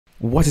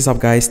What is up,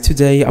 guys?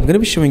 Today I'm going to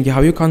be showing you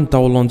how you can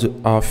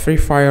download Free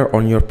Fire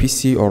on your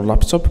PC or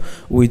laptop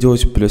with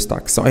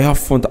Bluestacks. So I have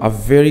found a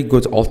very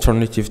good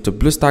alternative to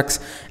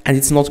Bluestacks, and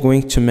it's not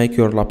going to make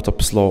your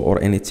laptop slow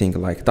or anything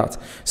like that.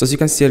 So as you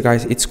can see here,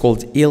 guys, it's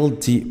called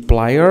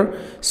LDPlayer.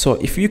 So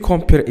if you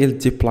compare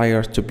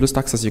LDPlayer to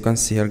Bluestacks, as you can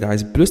see here,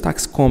 guys,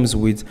 Bluestacks comes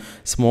with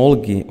small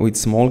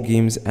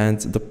games, and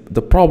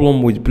the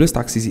problem with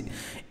Bluestacks is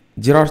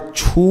there are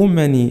too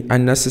many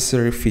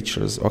unnecessary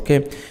features.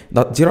 Okay,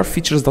 that there are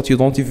features that you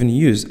don't even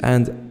use,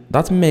 and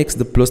that makes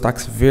the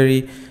Bluestacks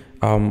very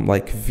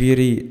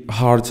very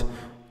hard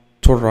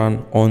to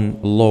run on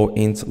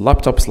low-end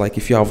laptops. Like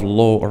if you have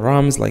low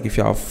RAMs, like if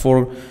you have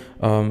 4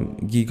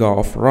 giga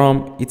of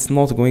RAM, it's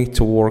not going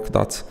to work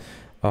that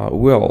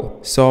well.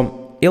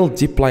 So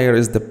LDPlayer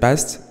is the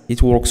best.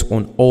 It works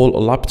on all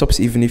laptops.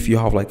 Even if you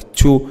have like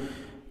 2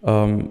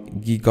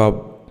 giga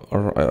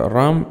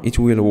RAM, it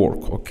will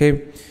work.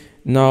 Okay,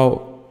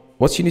 now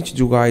what you need to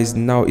do, guys,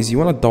 now is you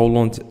want to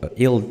download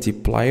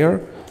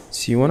LDPlayer.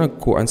 So you want to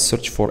go and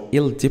search for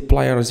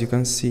LDPlayer, as you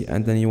can see,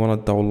 and then you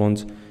want to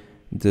download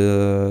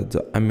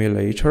the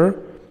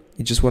emulator.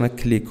 You just want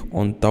to click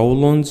on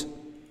download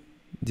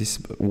this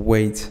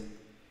weight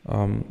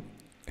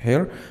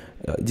here,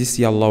 this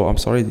yellow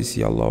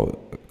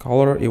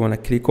color. You want to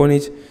click on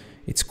it.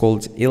 It's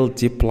called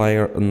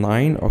LDPlayer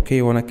 9. Okay,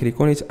 you want to click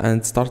on it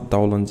and start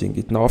downloading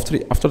it. Now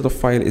after the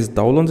file is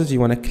downloaded, you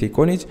want to click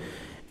on it,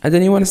 and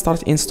then you want to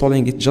start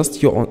installing it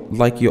just you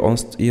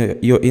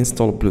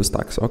install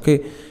Bluestacks.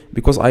 Okay,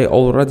 because I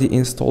already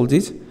installed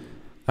it,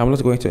 I'm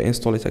not going to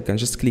install it again.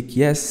 Just click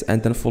yes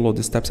and then follow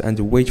the steps and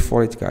wait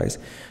for it, guys.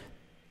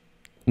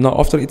 Now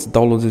after it's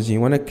downloaded, you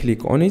want to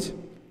click on it,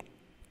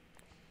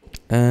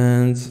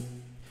 and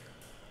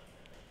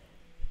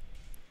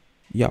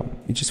yeah,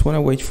 you just want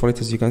to wait for it.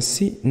 As you can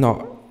see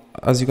now,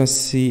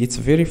 it's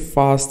very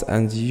fast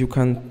and you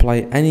can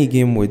play any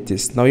game with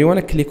this. Now you want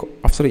to click,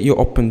 after you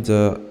open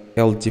the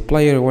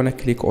LDPlayer, you want to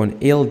click on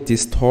LD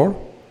Store,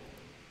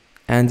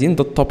 and in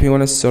the top you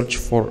want to search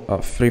for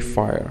Free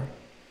Fire.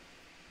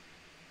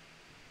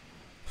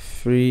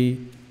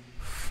 And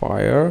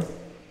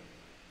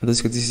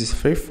this is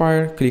Free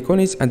Fire. Click on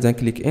it and then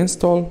click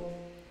install,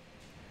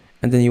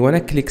 and then you want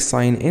to click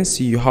sign in.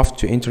 So you have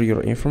to enter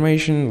your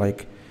information,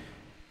 like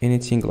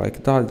anything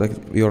like that, like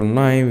your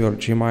name, your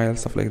Gmail,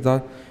 stuff like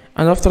that.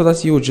 And after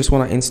that, you just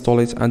want to install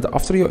it. And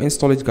after you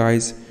install it,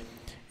 guys,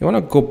 you want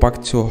to go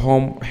back to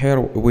home. Here,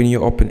 when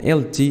you open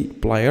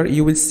LDPlayer,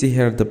 you will see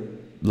here the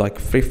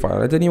Free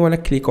Fire, and then you want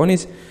to click on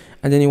it,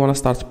 and then you want to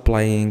start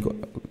playing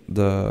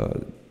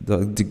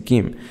the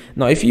game.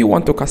 Now if you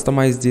want to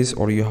customize this,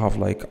 or you have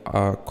like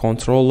a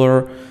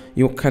controller,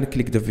 you can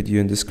click the video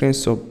in the screen.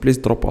 So please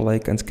drop a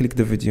like and click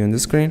the video in the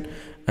screen,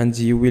 and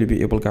you will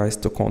be able, guys,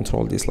 to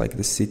control this, like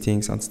the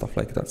settings and stuff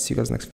like that. See you guys next.